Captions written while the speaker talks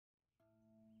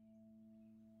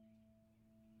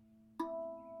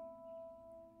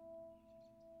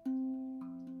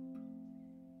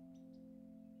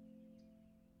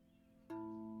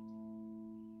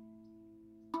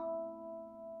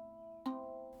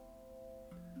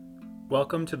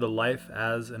Welcome to the Life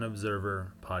as an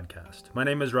Observer podcast. My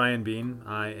name is Ryan Bean.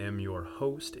 I am your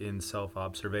host in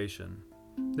self-observation.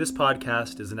 This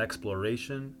podcast is an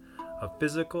exploration of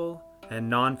physical and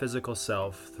non-physical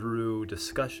self through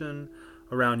discussion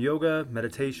around yoga,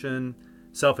 meditation,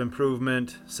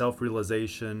 self-improvement,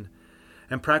 self-realization,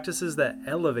 and practices that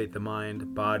elevate the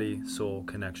mind-body-soul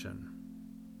connection.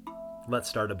 Let's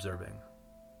start observing.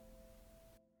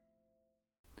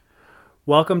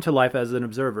 Welcome to Life as an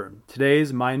Observer.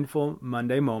 Today's Mindful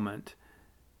Monday moment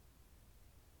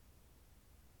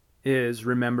is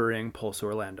remembering Pulse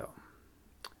Orlando.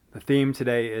 The theme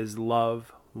today is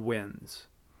Love Wins.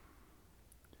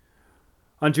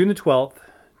 On June the 12th,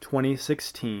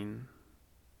 2016,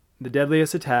 the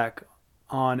deadliest attack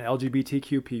on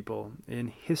LGBTQ people in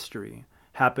history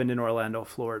happened in Orlando,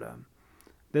 Florida.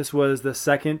 This was the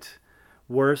second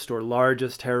worst or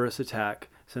largest terrorist attack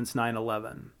since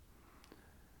 9/11.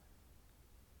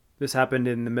 This happened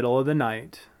in the middle of the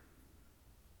night,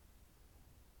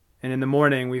 and in the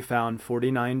morning we found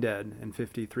 49 dead and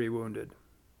 53 wounded.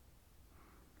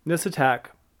 This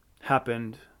attack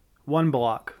happened one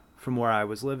block from where I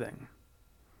was living.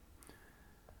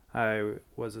 I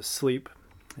was asleep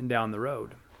and down the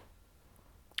road.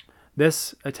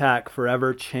 This attack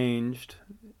forever changed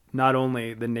not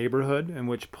only the neighborhood in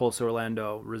which Pulse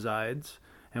Orlando resides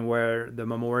and where the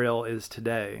memorial is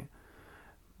today,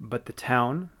 but the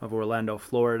town of Orlando,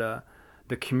 Florida,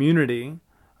 the community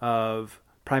of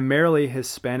primarily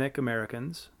Hispanic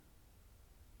Americans,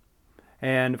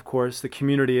 and of course the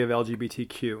community of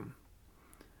LGBTQ.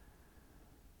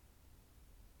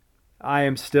 I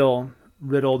am still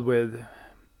riddled with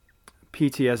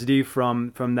PTSD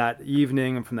from that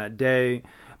evening and from that day,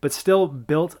 but still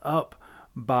built up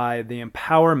by the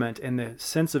empowerment and the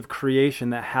sense of creation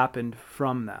that happened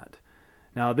from that.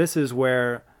 Now, this is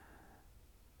where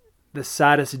the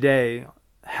saddest day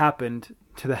happened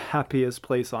to the happiest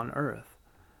place on earth.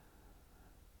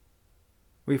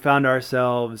 We found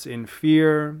ourselves in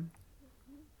fear,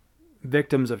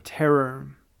 victims of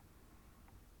terror,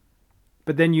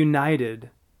 but then united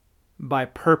by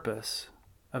purpose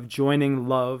of joining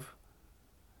love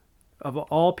of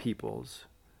all peoples,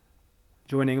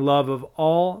 joining love of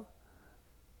all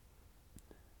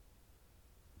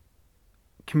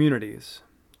communities,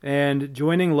 and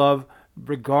joining love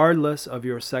regardless of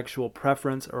your sexual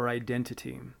preference or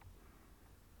identity.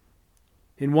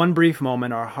 In one brief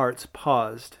moment, our hearts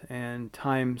paused and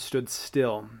time stood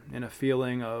still in a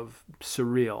feeling of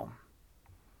surreal.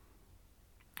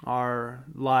 Our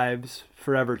lives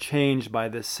forever changed by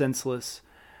this senseless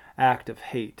act of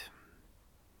hate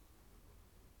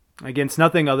against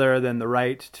nothing other than the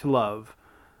right to love.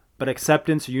 But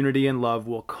acceptance, unity, and love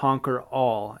will conquer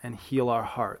all and heal our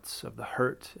hearts of the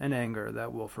hurt and anger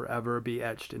that will forever be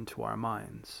etched into our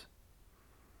minds.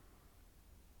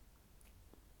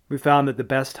 We found that the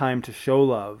best time to show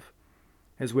love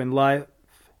is when life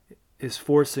is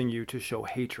forcing you to show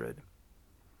hatred.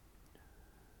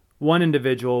 One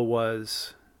individual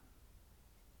was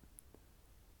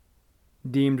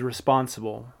deemed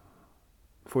responsible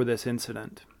for this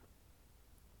incident.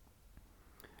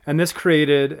 And this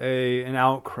created an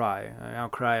outcry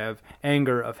of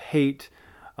anger, of hate,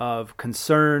 of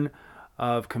concern,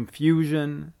 of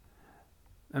confusion,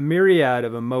 a myriad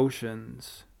of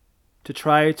emotions to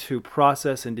try to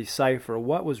process and decipher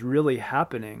what was really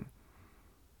happening.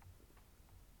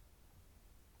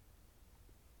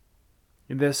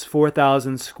 In this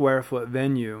 4,000 square foot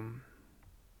venue,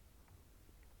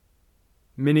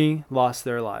 many lost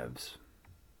their lives.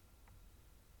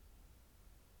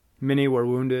 Many were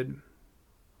wounded.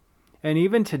 And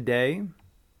even today,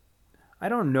 I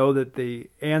don't know that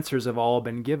the answers have all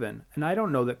been given. And I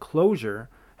don't know that closure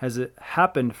has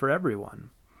happened for everyone.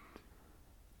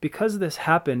 Because this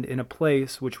happened in a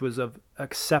place which was of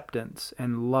acceptance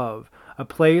and love, a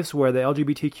place where the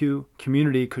LGBTQ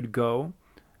community could go,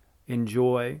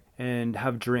 enjoy, and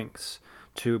have drinks,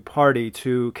 to party,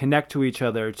 to connect to each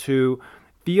other, to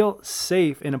feel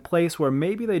safe in a place where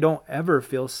maybe they don't ever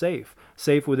feel safe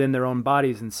within their own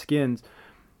bodies and skins.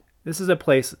 This is a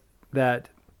place that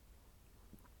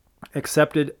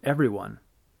accepted everyone,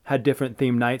 had different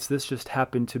theme nights. This just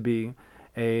happened to be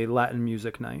a Latin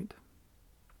music night.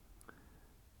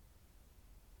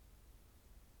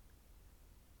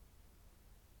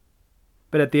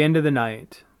 But at the end of the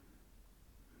night,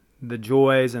 the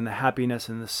joys and the happiness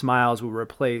and the smiles were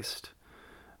replaced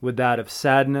with that of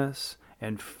sadness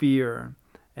and fear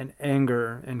and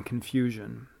anger and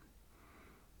confusion.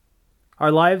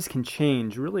 Our lives can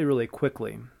change really, really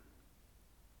quickly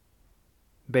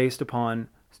based upon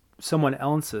someone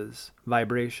else's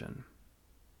vibration.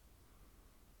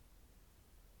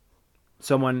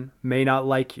 Someone may not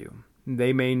like you.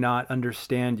 They may not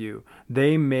understand you.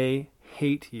 They may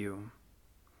hate you.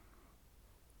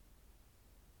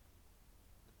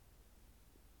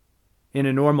 In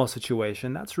a normal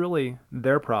situation, that's really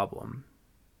their problem.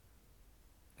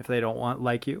 If they don't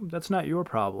like you, that's not your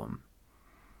problem.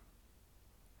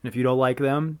 And if you don't like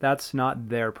them, that's not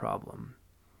their problem.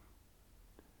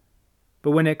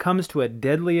 But when it comes to a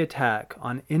deadly attack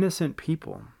on innocent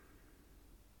people,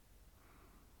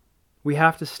 we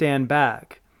have to stand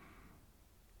back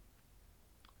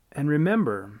and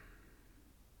remember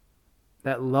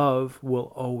that love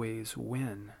will always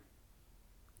win.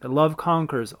 That love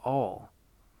conquers all.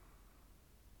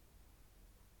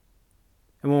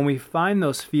 And when we find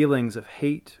those feelings of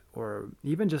hate or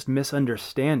even just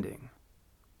misunderstanding,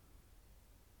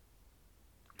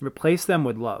 replace them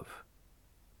with love.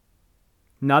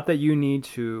 Not that you need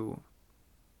to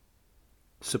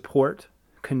support,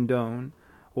 condone,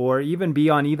 or even be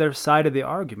on either side of the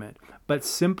argument, but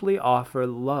simply offer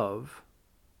love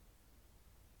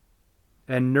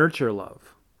and nurture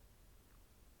love.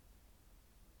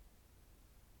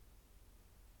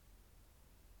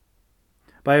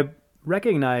 By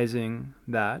recognizing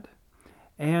that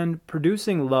and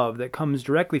producing love that comes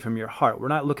directly from your heart, we're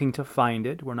not looking to find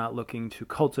it, we're not looking to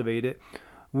cultivate it,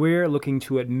 we're looking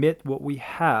to admit what we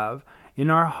have in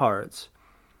our hearts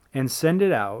and send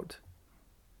it out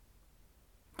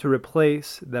to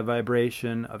replace the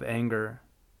vibration of anger,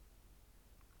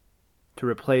 to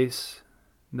replace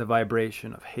the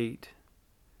vibration of hate.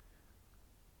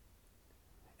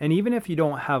 And even if you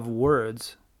don't have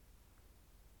words,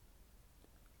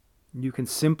 you can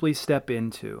simply step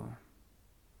into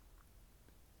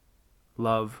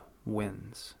love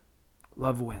wins.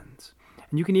 Love wins.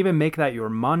 And you can even make that your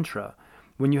mantra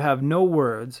when you have no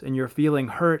words and you're feeling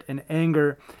hurt and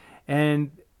anger,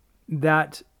 and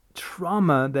that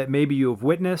trauma that maybe you have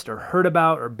witnessed or heard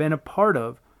about or been a part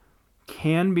of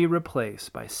can be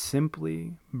replaced by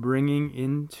simply bringing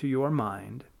into your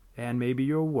mind and maybe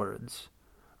your words,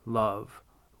 love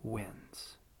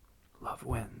wins. Love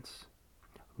wins.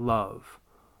 Love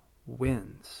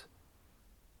wins.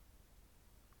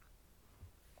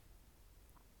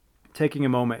 Taking a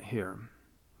moment here,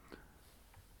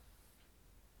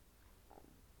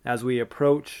 as we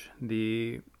approach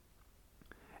the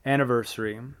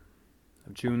anniversary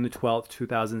of June the 12th,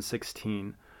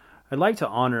 2016, I'd like to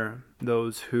honor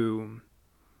those who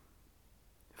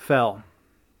fell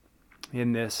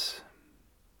in this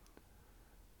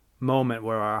moment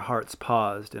where our hearts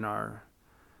paused and our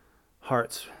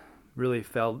hearts really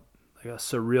felt like a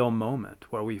surreal moment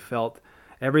where we felt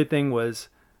everything was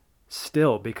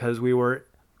still because we were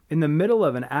in the middle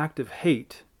of an act of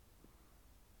hate.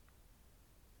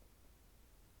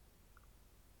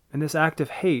 And this act of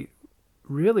hate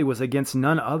really was against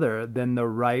none other than the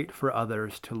right for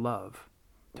others to love,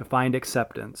 to find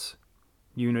acceptance,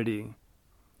 unity,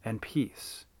 and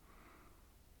peace.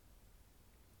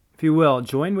 If you will,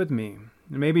 join with me,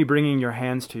 maybe bringing your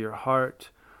hands to your heart,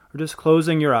 or just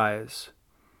closing your eyes,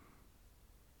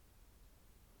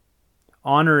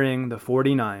 honoring the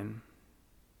 49.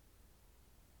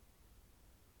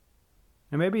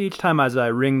 And maybe each time as I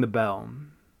ring the bell,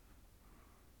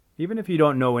 even if you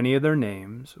don't know any of their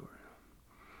names or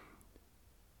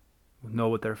know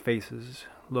what their faces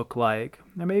look like,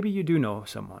 and maybe you do know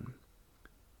someone,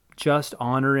 just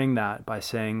honoring that by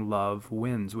saying love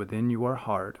wins within your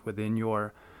heart, within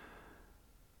your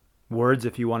words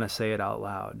if you want to say it out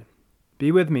loud.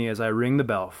 Be with me as I ring the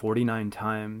bell 49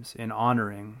 times in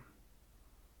honoring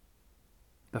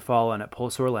the fallen at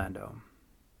Pulse Orlando,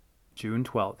 June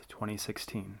 12th,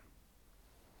 2016.